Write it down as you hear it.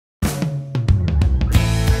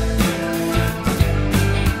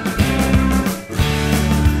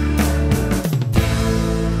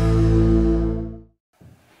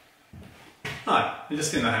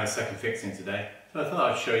just in the house second fixing today, so I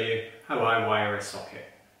thought I'd show you how I wire a socket.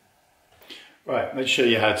 Right, let's show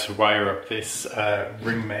you how to wire up this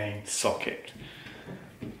ring main socket.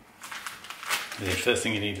 The first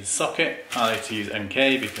thing you need is a socket. I like to use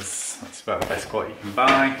MK because that's about the best quality you can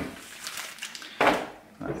buy.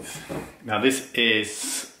 Right. Now this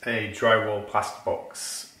is a drywall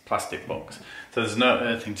plastic box, so there's no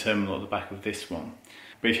earthing terminal at the back of this one.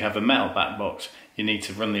 But if you have a metal back box, you need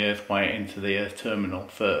to run the earth wire into the earth terminal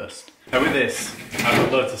first. Now with this, I've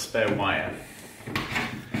got loads of spare wire.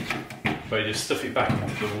 But you just stuff it back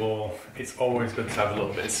into the wall. It's always good to have a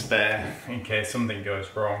little bit of spare in case something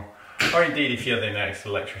goes wrong, or indeed if you're the next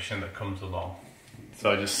electrician that comes along.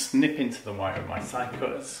 So I just snip into the wire with my side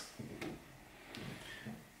cutters,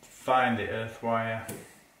 find the earth wire,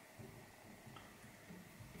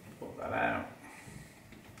 pull that out,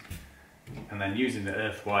 and then using the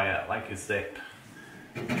earth wire like a zip,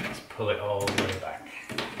 just pull it all the way back.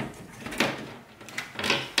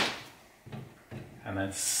 And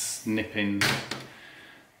then snipping the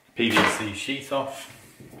PVC sheath off.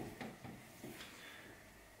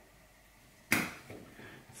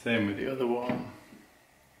 Same with the other one.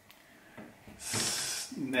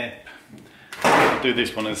 Snip. I'll do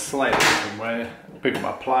this one in a slightly different way. Pick up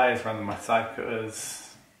my pliers, run my side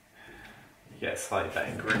cutters. You get a slightly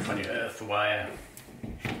better grip on your earth wire.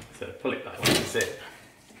 So pull it back like a zip.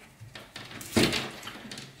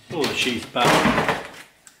 Pull the sheath back.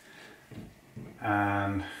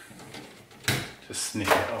 And just snip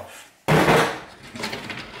it off.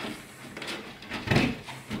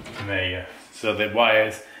 And there you go. So the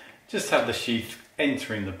wires just have the sheath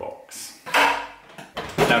entering the box.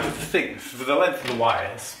 Now for the length of the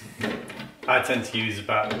wires, I tend to use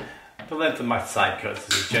about the length of my side cuts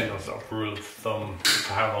as a general sort of rule of thumb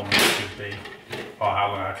for how long they should be, or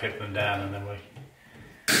how long I clip them down, and then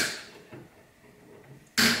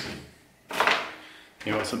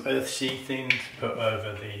you want some earth sheathing to put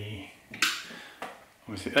over the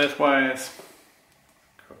obviously earth wires.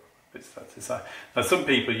 Now some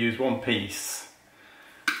people use one piece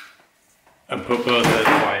and put both earth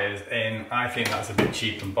wires in. I think that's a bit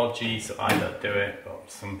cheap and bodgy, so I don't do it, but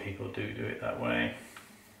some people do it that way.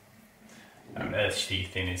 And earth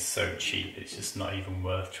sheathing is so cheap, it's just not even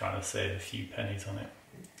worth trying to save a few pennies on it.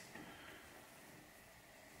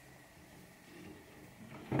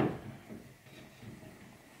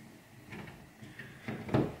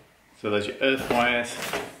 So there's your earth wires,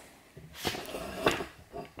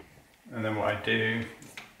 and then what I do,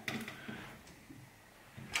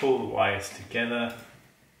 pull the wires together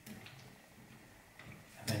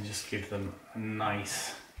and then just give them a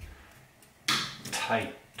nice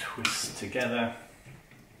tight twist together.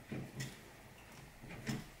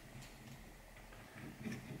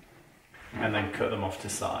 And then cut them off to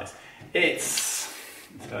size.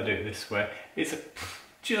 So I do it this way, it's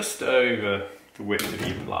just over the width of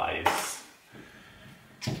your pliers,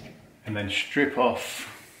 and then strip off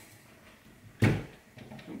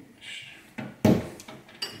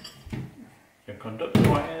your conductor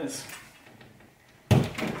wires, and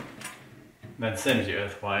then same as your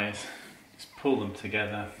earth wires, just pull them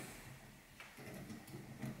together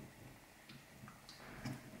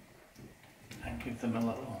and give them a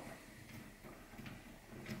little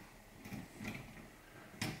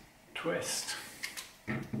twist.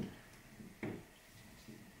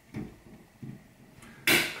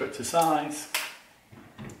 Cut to size.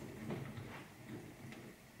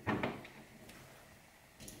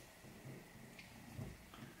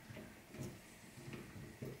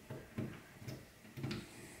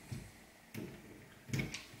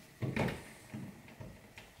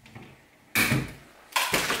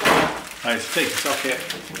 Right, so take the socket.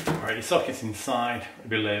 Alright, your socket's inside. It'll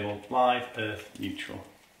be labelled live, earth, neutral.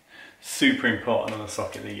 Super important on the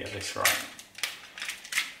socket that you get this right.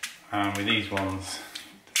 And with these ones,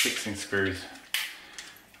 fixing screws,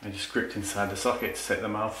 I just gripped inside the socket to take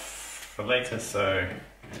them off for later. So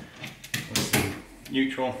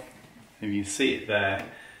neutral, if you see it there,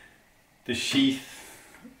 the sheath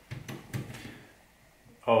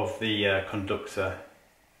of the conductor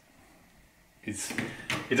it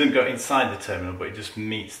doesn't go inside the terminal, but it just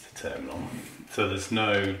meets the terminal. So there's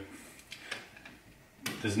no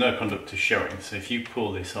conductor showing. So if you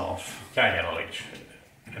pull this off, you can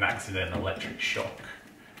get an accidental electric shock.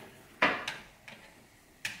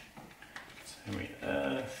 So we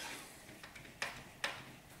earth.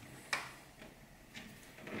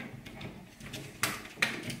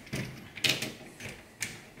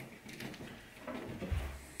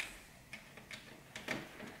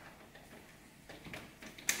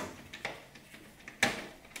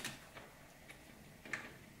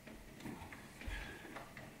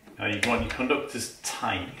 Then you want your conductors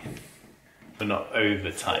tight, but not over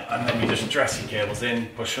tight. And then you just dress your cables in,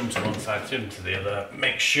 push them to one side, to them to the other.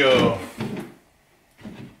 Make sure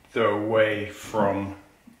they're away from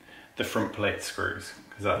the front plate screws,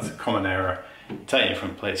 because that's a common error. Tighten your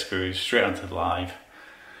front plate screws straight onto the live,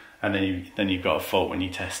 and then you've got a fault when you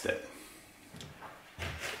test it.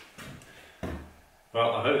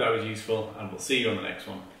 Well, I hope that was useful, and we'll see you on the next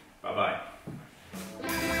one. Bye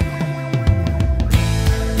bye.